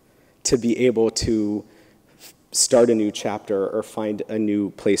to be able to start a new chapter or find a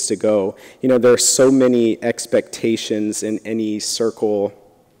new place to go. You know, there are so many expectations in any circle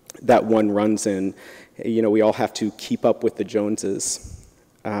that one runs in. You know, we all have to keep up with the Joneses.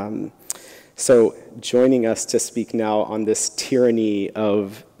 So joining us to speak now on this tyranny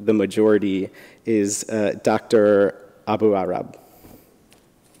of the majority is Dr. Abu Arab.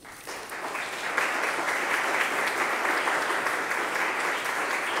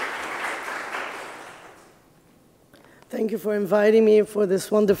 Thank you for inviting me for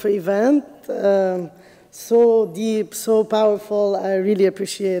this wonderful event. So deep, so powerful. I really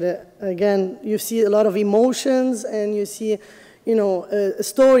appreciate it. Again, you see a lot of emotions, and you see, you know, a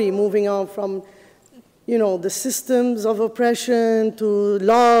story moving on from, you know, the systems of oppression to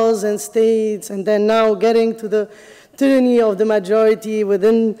laws and states, and then now getting to the tyranny of the majority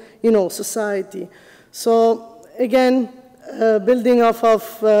within, you know, society. So again, building off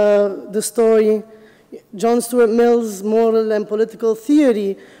of the story, John Stuart Mill's moral and political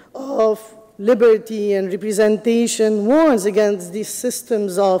theory of liberty and representation warns against these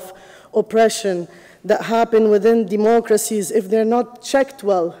systems of oppression that happen within democracies if they're not checked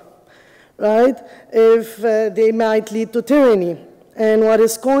well, right? If they might lead to tyranny. And what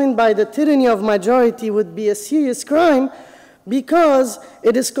is coined by the tyranny of majority would be a serious crime because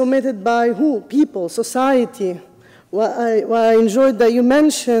it is committed by who? People, society. Well, I enjoyed that you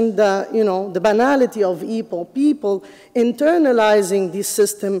mentioned that, you know, the banality of people internalizing this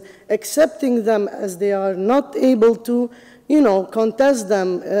system, accepting them as they are, not able to, you know, contest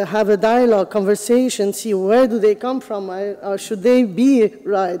them, have a dialogue, conversation, see where do they come from, or should they be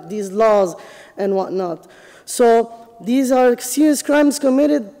right, these laws and whatnot. So these are serious crimes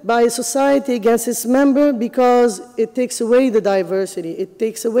committed by society against its member because it takes away the diversity, it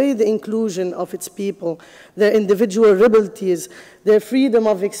takes away the inclusion of its people, their individual liberties, their freedom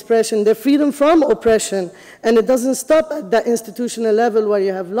of expression, their freedom from oppression. And it doesn't stop at that institutional level where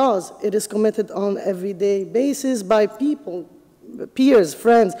you have laws. It is committed on an everyday basis by people, peers,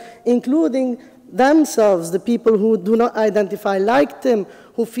 friends, including themselves, the people who do not identify like them,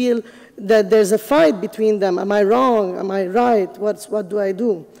 who feel that there's a fight between them. Am I wrong? Am I right? What do I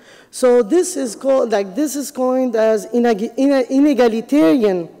do? So this is called, this is coined as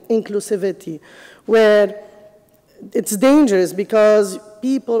inegalitarian inclusivity, where it's dangerous because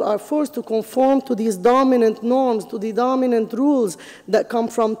people are forced to conform to these dominant norms, to the dominant rules that come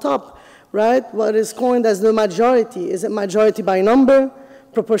from top, right? What is coined as the majority. Is it majority by number,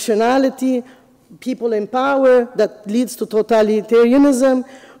 proportionality, people in power that leads to totalitarianism?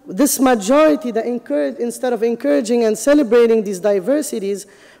 This majority that instead of encouraging and celebrating these diversities,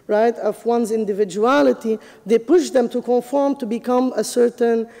 right, of one's individuality, they push them to conform to become a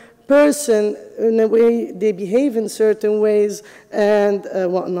certain person in a way, they behave in certain ways and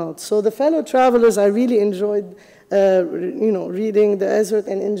whatnot. So the fellow travelers, I really enjoyed you know, reading the excerpt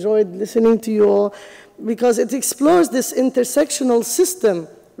and enjoyed listening to you all because it explores this intersectional system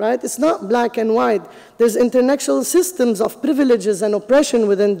right? It's not black and white. There's intertextual systems of privileges and oppression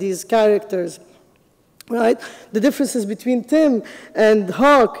within these characters, right? The differences between Tim and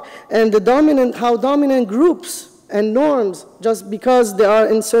Hawk and how dominant groups and norms, just because they are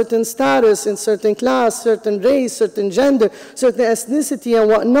in certain status, in certain class, certain race, certain gender, certain ethnicity and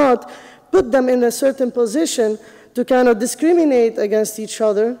whatnot, put them in a certain position to kind of discriminate against each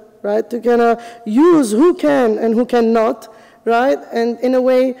other, right? To kind of use who can and who cannot, right? And in a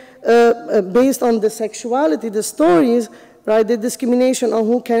way, based on the sexuality, the stories, right? The discrimination on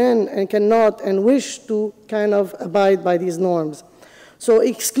who can and cannot and wish to kind of abide by these norms. So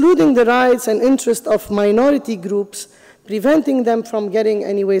excluding the rights and interests of minority groups, preventing them from getting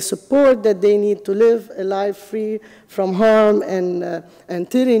any way support that they need to live a life free from harm and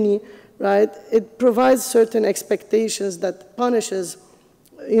tyranny, right? It provides certain expectations that punishes,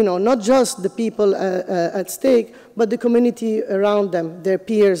 you know, not just the people at stake, but the community around them, their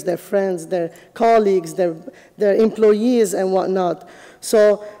peers, their friends, their colleagues, their employees and whatnot.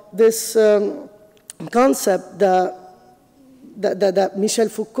 So this concept that Michel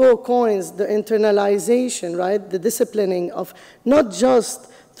Foucault coins, the internalization, right? The disciplining of not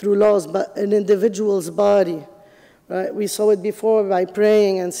just through laws, but an individual's body, right? We saw it before by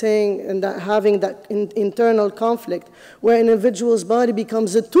praying and saying and having that internal conflict where an individual's body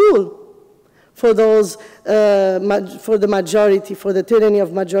becomes a tool for those, for the majority, for the tyranny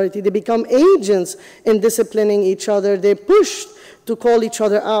of majority. They become agents in disciplining each other. They're pushed to call each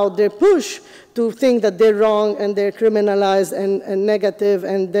other out. They're pushed to think that they're wrong and they're criminalized and negative,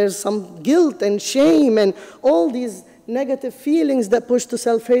 and there's some guilt and shame and all these negative feelings that push to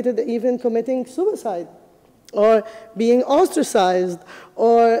self-hatred, even committing suicide or being ostracized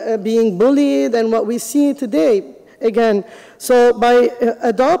or being bullied, and what we see today. Again, so by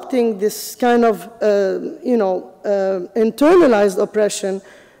adopting this kind of, internalized oppression,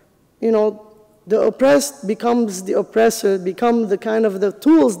 the oppressed becomes the oppressor, become the kind of the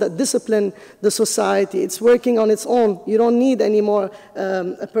tools that discipline the society. It's working on its own. You don't need anymore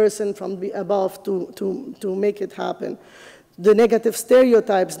a person from above to make it happen. The negative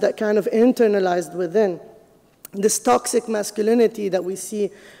stereotypes that kind of internalized within, this toxic masculinity that we see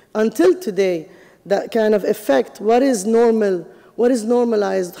until today, that kind of affect what is normal, what is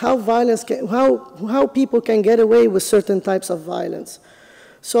normalized, how violence can, how people can get away with certain types of violence.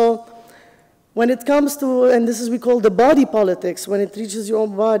 So when it comes to, and this is we call the body politics, when it reaches your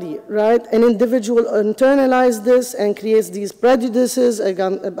own body, right? An individual internalizes this and creates these prejudices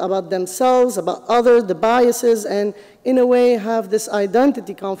about themselves, about others, the biases, and in a way have this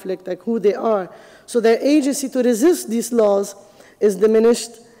identity conflict, like who they are. So their agency to resist these laws is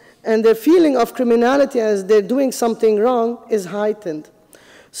diminished, and their feeling of criminality as they're doing something wrong is heightened.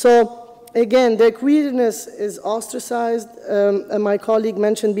 So again, their queerness is ostracized. And my colleague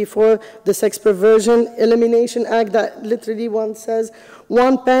mentioned before the Sex Perversion Elimination Act that literally one says,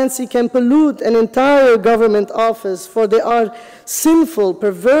 one pansy can pollute an entire government office, for they are sinful,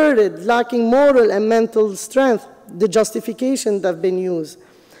 perverted, lacking moral and mental strength, the justification that have been used.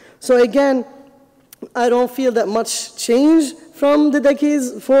 So again, I don't feel that much change from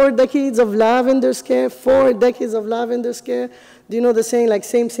the 4 decades of Lavender Scare, 4 decades of Lavender Scare. Do you know the saying, like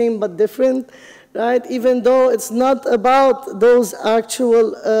same but different, right? Even though it's not about those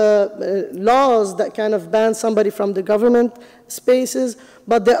actual laws that kind of ban somebody from the government spaces,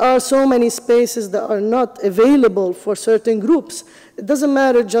 but there are so many spaces that are not available for certain groups. It doesn't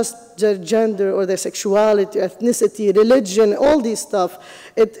matter just their gender or their sexuality, ethnicity, religion, all these stuff.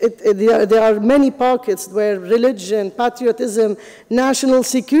 There are many pockets where religion, patriotism, national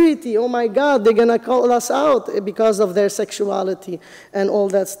security, oh my God, they're gonna call us out because of their sexuality and all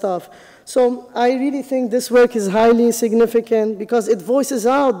that stuff. So I really think this work is highly significant because it voices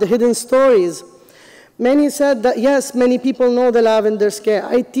out the hidden stories. Many said that, yes, many people know the Lavender Scare.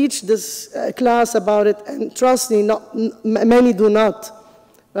 I teach this class about it, and trust me, many do not,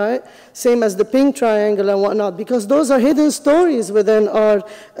 right? Same as the pink triangle and whatnot, because those are hidden stories within our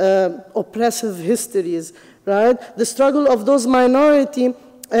oppressive histories, right? The struggle of those minority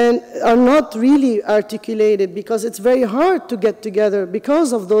and are not really articulated because it's very hard to get together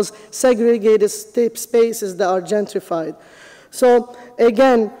because of those segregated spaces that are gentrified. So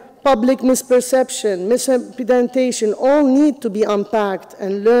again, public misperception, misrepresentation, all need to be unpacked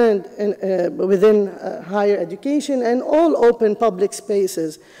and learned within higher education and all open public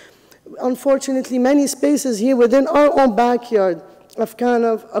spaces. Unfortunately, many spaces here within our own backyard have kind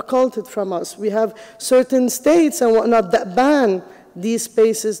of occulted from us. We have certain states and whatnot that ban these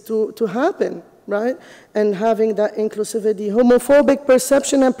spaces to happen, right? And having that inclusivity. Homophobic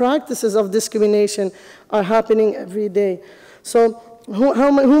perception and practices of discrimination are happening every day. So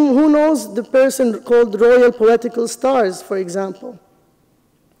who knows the person called Royal Poetical Stars, for example?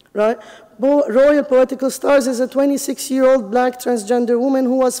 Right? Royal Poetical Stars is a 26-year-old black transgender woman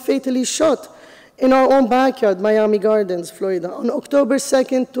who was fatally shot in our own backyard, Miami Gardens, Florida, on October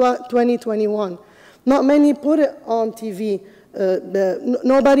 2nd, 2021. Not many put it on TV.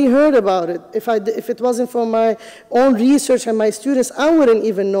 Nobody heard about it. If it wasn't for my own research and my students, I wouldn't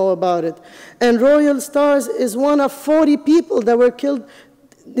even know about it. And Royal Stars is one of 40 people that were killed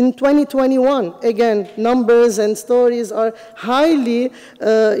in 2021. Again, numbers and stories are highly,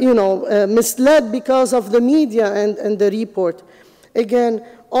 misled because of the media and the report. Again,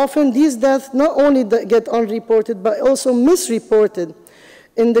 often these deaths not only get unreported, but also misreported.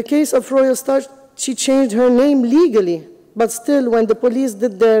 In the case of Royal Stars, she changed her name legally, but still, when the police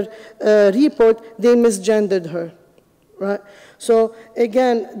did their report, they misgendered her, right? So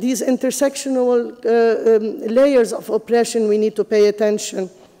again, these intersectional layers of oppression, we need to pay attention.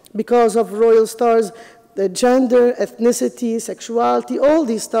 Because of Royal Stars, the gender, ethnicity, sexuality, all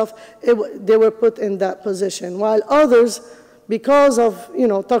these stuff, they were put in that position, while others, because of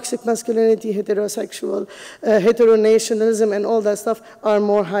toxic masculinity, heterosexual, heteronationalism, and all that stuff, are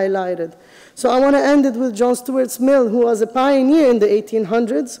more highlighted. So I want to end it with John Stuart Mill, who was a pioneer in the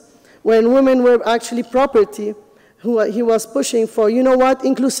 1800s, when women were actually property, he was pushing for, you know what,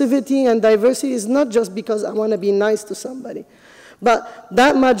 inclusivity and diversity is not just because I want to be nice to somebody, but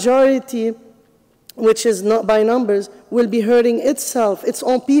that majority, which is not by numbers, will be hurting itself, its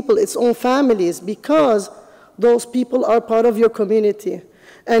own people, its own families, because those people are part of your community,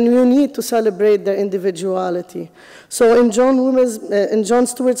 and you need to celebrate their individuality. So in John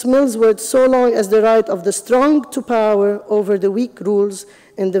Stuart Mill's words, so long as the right of the strong to power over the weak rules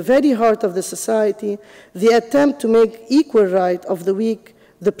in the very heart of the society, the attempt to make equal right of the weak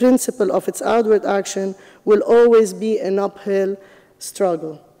the principle of its outward action will always be an uphill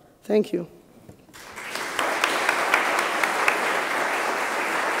struggle. Thank you.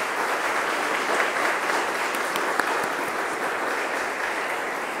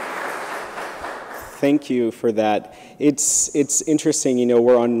 Thank you for that. It's interesting,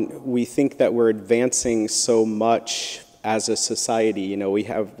 we think that we're advancing so much as a society.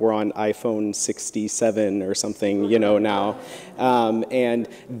 We're on iPhone 67 or something, now, and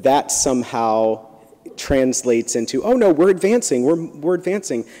that somehow translates into, oh no, we're advancing, we're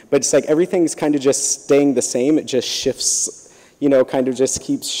advancing. But it's like everything's kind of just staying the same. It just shifts, kind of just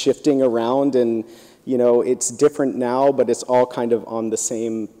keeps shifting around, and it's different now, but it's all kind of on the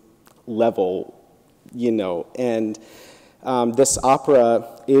same level. And this opera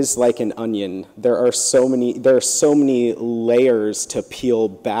is like an onion. There are so many layers to peel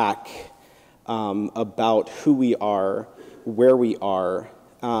back about who we are, where we are,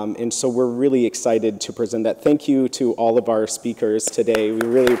 and so we're really excited to present that. Thank you to all of our speakers today. We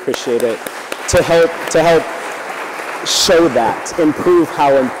really appreciate it to help show that, improve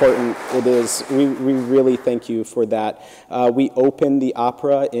how important it is. We really thank you for that. We opened the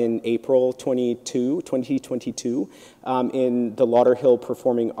opera in April 2022 in the Lauderhill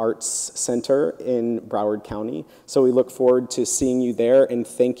Performing Arts Center in Broward County. So we look forward to seeing you there, and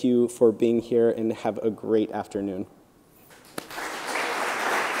thank you for being here, and have a great afternoon.